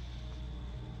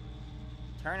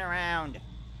 Turn around.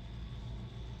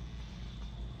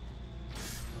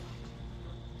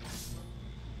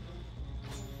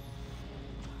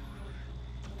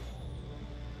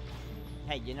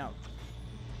 Hey, you know.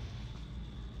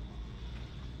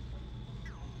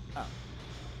 Oh.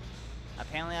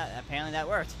 Apparently that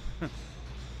worked.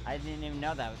 I didn't even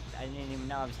know that. I didn't even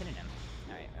know I was hitting him.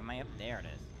 All right, am I up there? It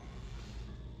is.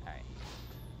 All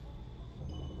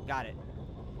right. Got it.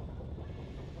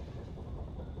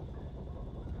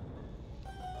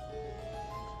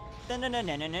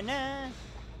 Da-na-na-na-na-na.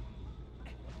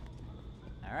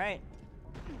 All right.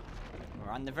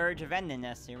 We're on the verge of ending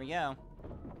this. Here we go.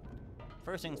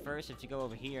 First things first, if you go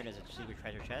over here, there's a secret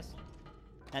treasure chest.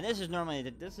 And this is normally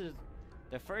this is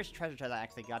the first treasure chest I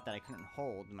actually got that I couldn't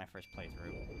hold in my first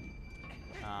playthrough.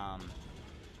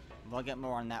 We'll get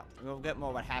more on that. We'll get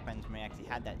more what happens when we actually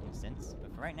had that instance.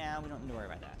 But for right now, we don't need to worry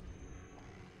about that.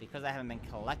 Because I haven't been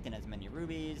collecting as many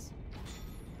rubies.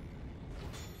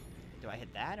 Do I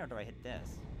hit that or do I hit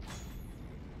this?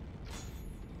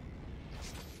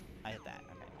 I hit that,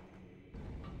 okay.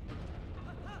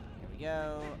 Here we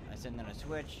go. I said another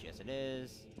switch. Yes, it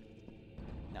is.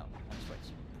 No, not a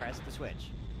switch. Press the switch.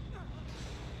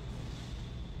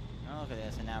 Oh, look at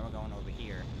this, and now we're going over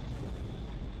here.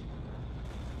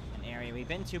 An area we've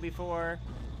been to before,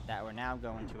 that we're now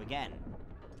going to again.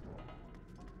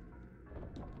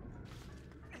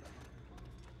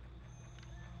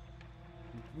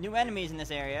 New enemies in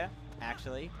this area,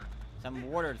 actually.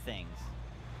 Some water things.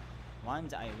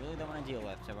 Ones I really don't want to deal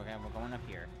with, so we're going up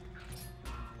here.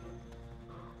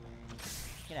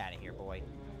 Get out of here, boy.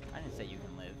 I didn't say you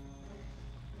can live.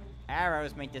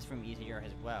 Arrows make this room easier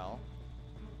as well.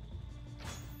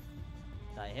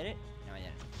 Did I hit it? No, I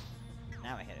didn't.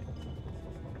 Now I hit it.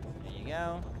 There you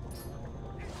go.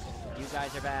 You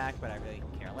guys are back, but I really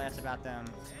care less about them.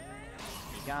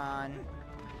 Be gone.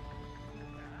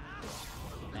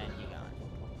 And be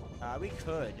gone. We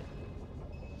could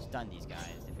stun these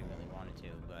guys if we really wanted to,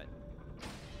 but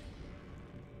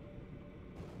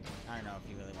I don't know if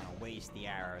you really want to waste the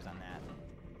arrows on that.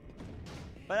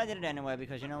 But I did it anyway,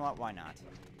 because you know what? Why not?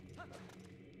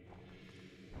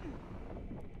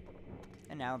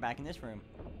 And now we're back in this room.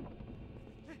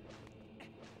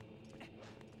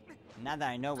 Now that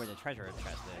I know where the treasure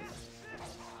chest is.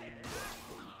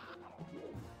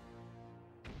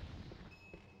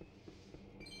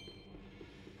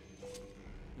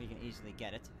 We can easily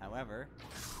get it. However,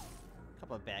 a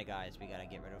couple of bad guys we gotta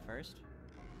get rid of first.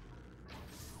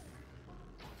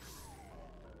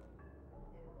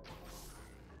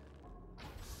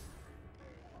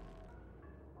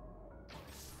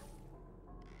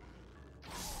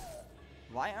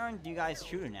 Why aren't you guys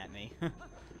shooting at me?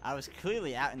 I was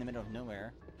clearly out in the middle of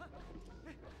nowhere.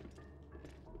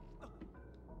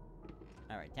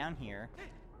 Alright, down here.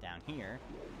 Down here.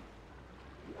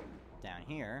 Down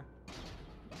here.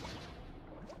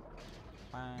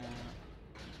 Oh,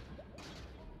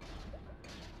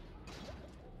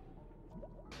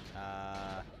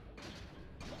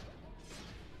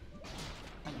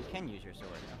 you can use your sword.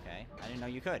 Okay. I didn't know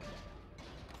you could.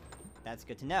 That's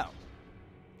good to know.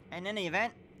 In any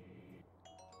event,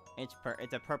 it's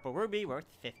a purple ruby worth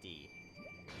 50.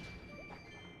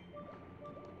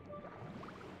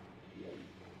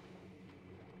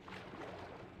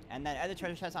 And that other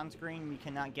treasure chest on screen we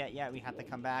cannot get yet. We have to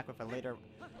come back with a later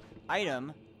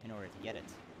item in order to get it.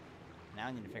 Now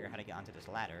I need to figure out how to get onto this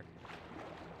ladder.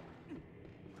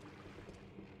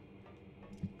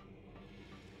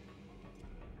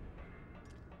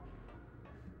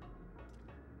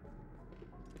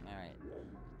 Alright.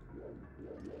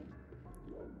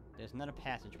 There's another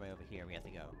passageway over here we have to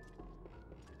go.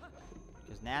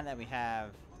 Because now that we have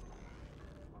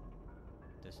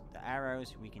the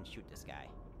arrows, we can shoot this guy.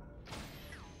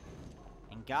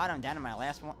 And God, I'm down to my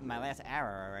last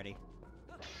arrow already.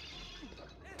 There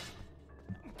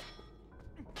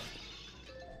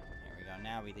we go.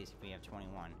 Now at least we have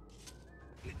 21.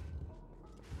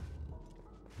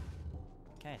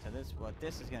 Okay, so what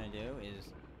this is gonna do is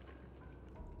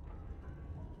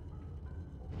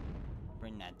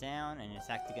bring that down, and it's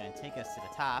actually gonna take us to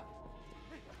the top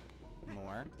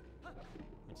more,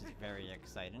 which is very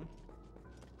exciting.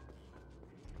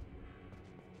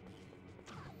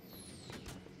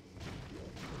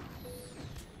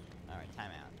 Alright,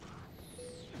 time out.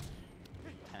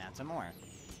 Time out some more.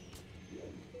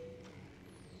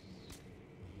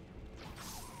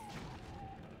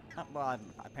 Oh, well,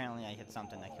 apparently I hit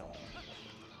something that killed me.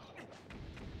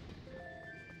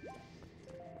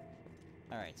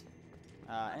 Alright.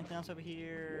 Anything else over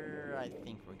here? I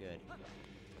think we're good.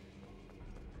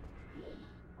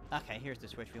 Okay, here's the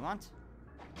switch we want.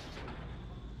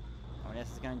 What this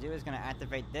is gonna do is gonna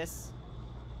activate this.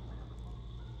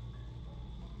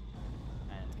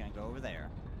 And it's gonna go over there.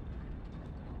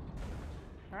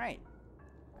 Alright.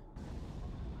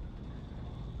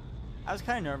 I was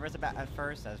kind of nervous about at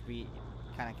first, as we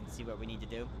kind of can see what we need to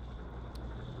do.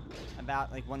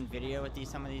 About like one video with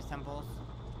some of these temples.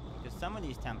 Because some of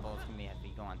these temples can be, if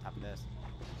you go on top of this,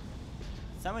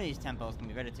 some of these temples can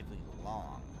be relatively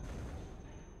long.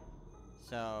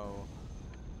 So,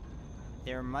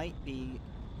 there might be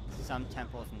some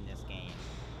temples in this game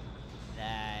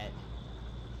that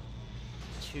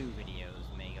 2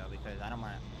 videos may go, because I don't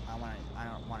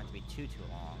want it to be too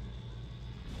long.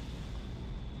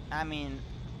 I mean,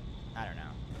 I don't know.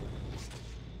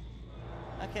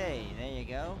 Okay, there you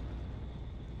go.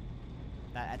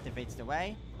 That activates the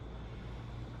way.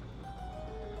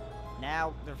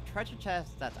 Now, the treasure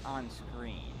chest that's on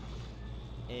screen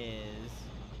is...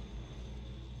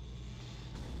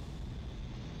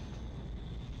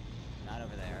 not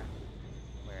over there.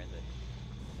 Where is it?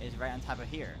 It's right on top of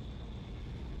here.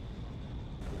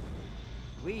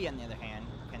 We, on the other hand,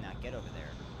 cannot get over there.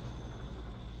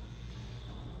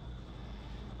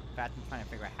 In fact, I'm trying to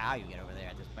figure out how you get over there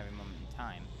at this very moment in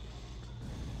time.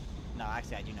 No,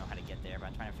 actually, I do know how to get there, but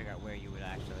I'm trying to figure out where you would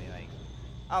actually, like...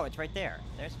 Oh, it's right there.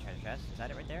 There's a treasure chest. Is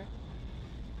that it right there?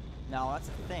 No, that's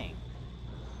the thing.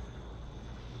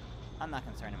 I'm not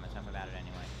concerning myself about it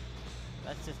anyway.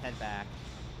 Let's just head back.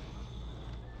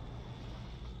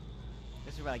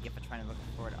 This is what I get for trying to look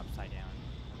for it upside down.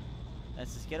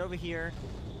 Let's just get over here.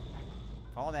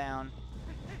 Fall down.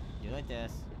 Do like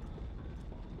this.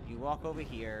 You walk over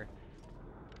here.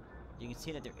 You can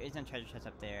see that there is no treasure chest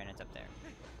up there, and it's up there.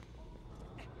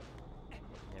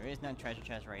 There is no treasure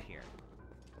chest right here.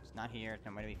 It's not here. It's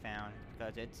nowhere to be found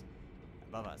because it's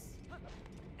above us.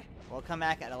 We'll come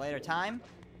back at a later time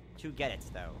to get it,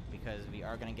 though, because we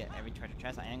are going to get every treasure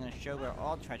chest. I am going to show where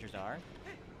all treasures are,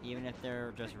 even if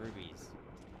they're just rubies.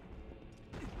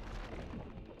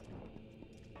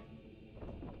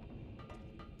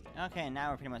 Okay,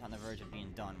 now we're pretty much on the verge of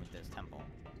being done with this temple.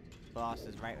 Boss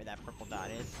is right where that purple dot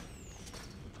is.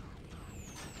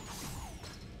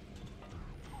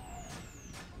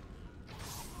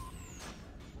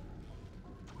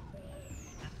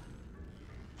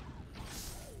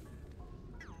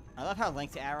 I love how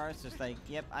Link's arrow is just like,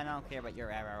 yep, I don't care about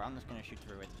your arrow, I'm just gonna shoot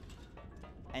through it.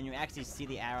 And you actually see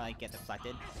the arrow like get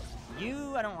deflected.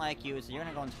 You, I don't like you, so you're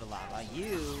gonna go into the lava.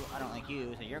 You, I don't like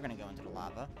you, so you're gonna go into the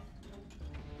lava.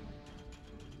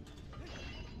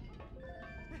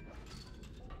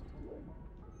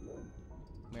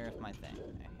 Where's my thing?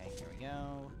 Okay, here we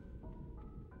go.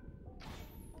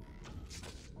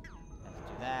 Let's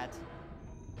do that.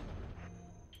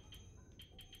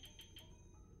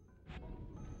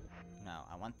 No,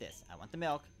 I want this. I want the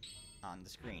milk on the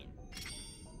screen.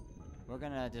 We're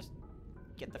gonna just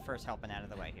get the first helping out of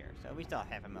the way here. So we still have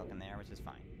half a milk in there, which is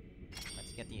fine.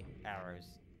 Let's get the arrows.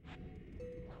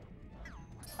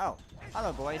 Oh,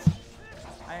 hello boys.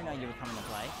 I didn't know you were coming to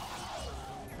play.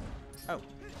 Oh,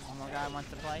 one more guy wants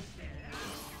to play.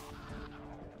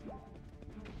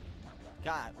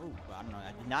 God, ooh, I don't know.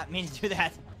 I did not mean to do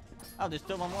that. Oh, there's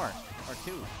still one more, or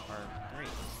two, or three.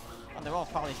 Oh, they're all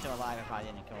probably still alive if I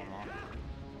didn't kill them all.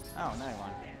 Oh, another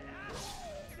one.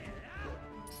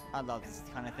 I love this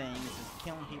kind of thing. This is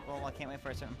killing people. I can't wait for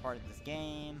a certain part of this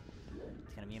game.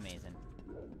 It's gonna be amazing.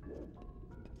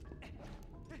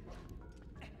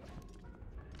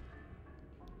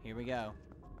 Here we go.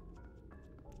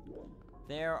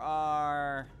 There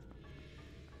are...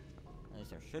 At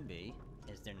least there should be.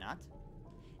 Is there not?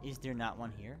 Is there not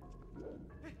one here?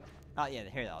 Oh, yeah,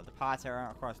 here they are. The pots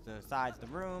are across the sides of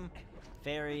the room.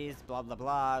 Fairies, blah, blah,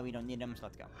 blah. We don't need them, so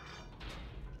let's go.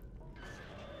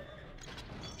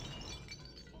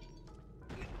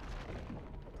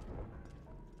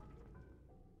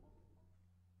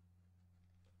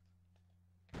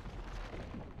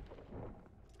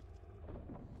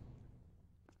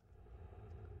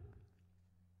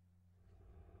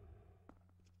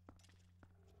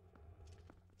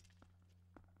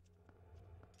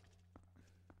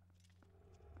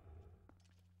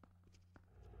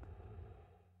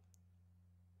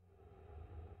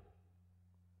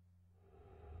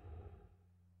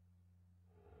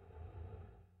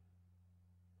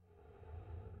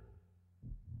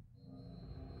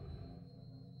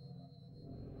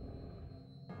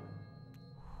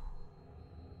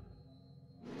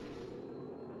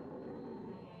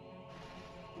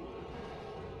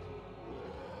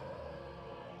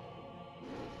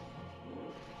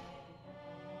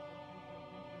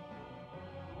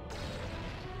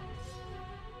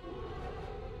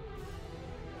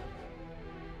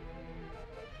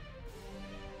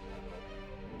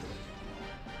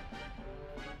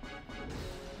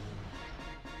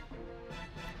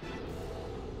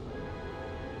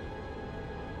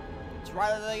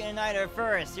 Twilight Igniter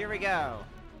first. Here we go.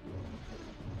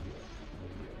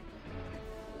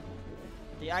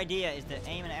 The idea is to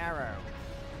aim an arrow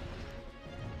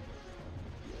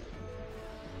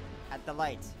at the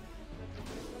light.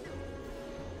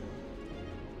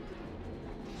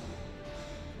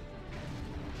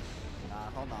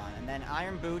 Hold on. And then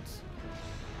iron boots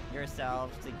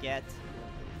yourselves to get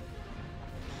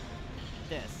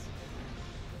this.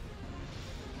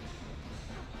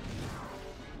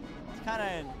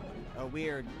 Kind of a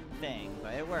weird thing,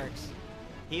 but it works.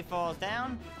 He falls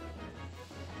down.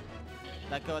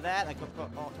 Let go of that. Turn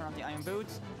on the iron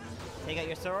boots. Take out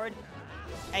your sword.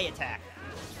 A attack.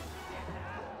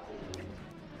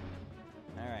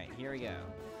 Alright, here we go.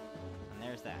 And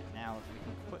there's that. Now, if we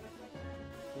can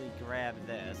quickly grab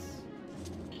this.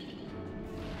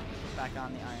 Back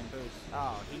on the iron boots.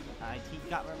 Oh, he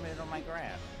got rid of my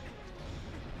grab.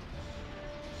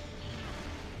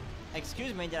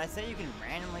 Excuse me, did I say you can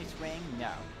randomly swing?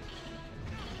 No.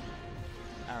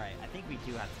 Alright, I think we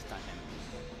do have to stun him.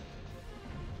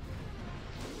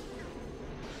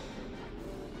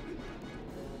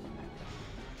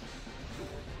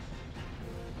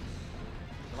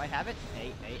 Do I have it?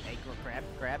 Hey,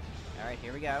 grab. Alright,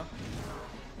 here we go.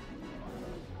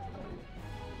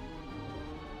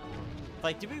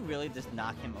 Like, did we really just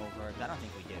knock him over? I don't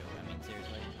think we do. I mean,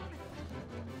 seriously.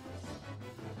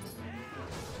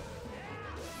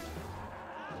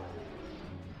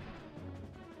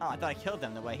 Oh, I thought I killed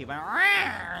him the way he went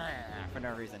for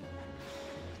no reason.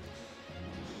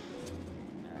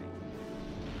 Alright.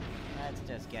 Let's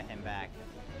just get him back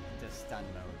to stun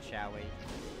mode, shall we?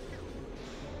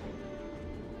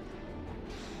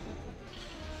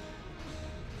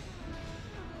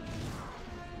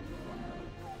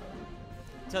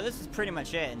 So this is pretty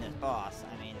much it in this boss.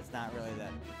 I mean, it's not really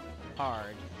that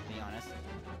hard, to be honest.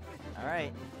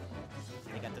 Alright.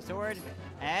 They got the sword,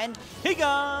 and he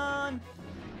gone!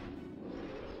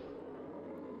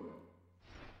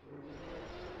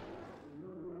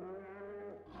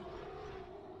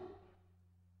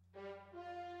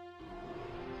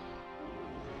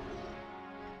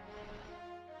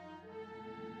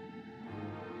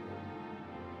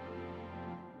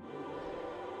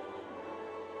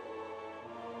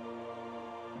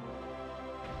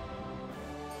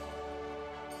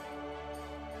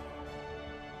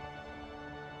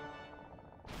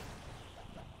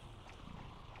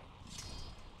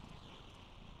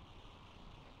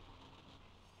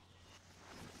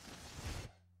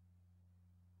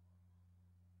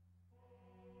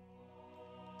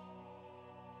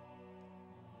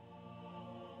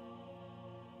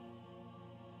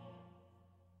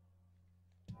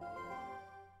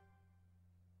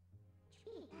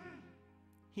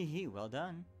 Hee, well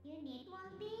done.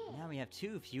 Now we have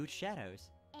 2 huge shadows.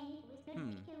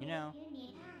 You know,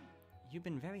 you've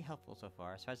been very helpful so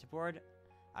far, so as a board,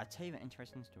 I'll tell you an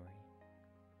interesting story.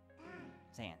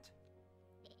 Zant.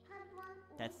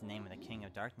 That's the name of the King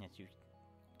of Darkness you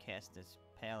cast this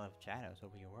pale of shadows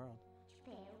over your world.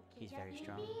 He's very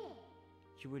strong.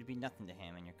 You would be nothing to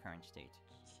him in your current state.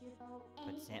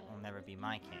 But Zant will never be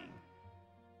my king.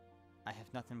 I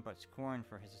have nothing but scorn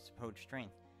for his supposed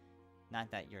strength. Not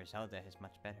that your Zelda is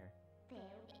much better.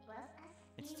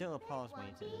 It still appalls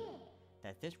me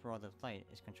that this world of light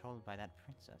is controlled by that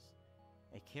princess.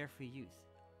 A carefree youth,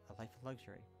 a life of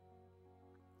luxury.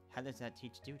 How does that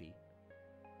teach duty?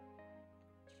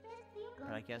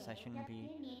 But I guess I shouldn't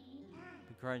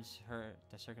begrudge her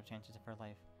the circumstances of her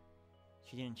life.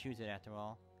 She didn't choose it after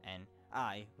all, and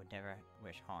I would never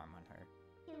wish harm on her.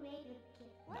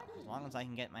 No, as long as I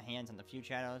can get my hands on the few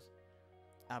shadows,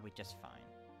 I'll be just fine.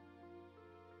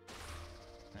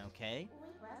 Okay.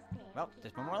 Well,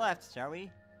 there's one more left, shall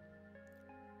we?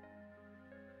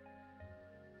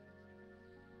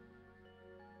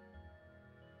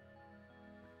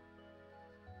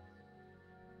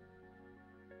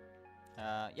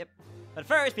 Yep. But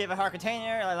first, we have a heart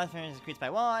container. Our life is increased by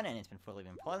 1, and it's been fully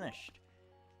replenished.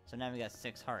 So now we got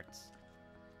 6 hearts.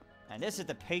 And this is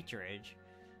the patronage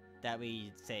that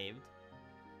we saved.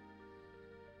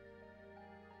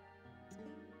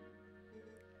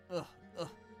 Ugh. What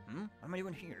am I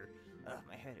doing here? Ugh,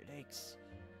 my head, it aches.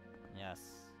 Yes.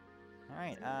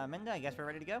 Alright, Minda, I guess we're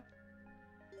ready to go?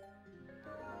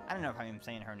 I don't know if I'm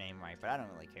saying her name right, but I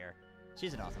don't really care.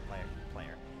 She's an awesome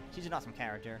player. She's an awesome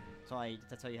character.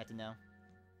 That's all you had to know.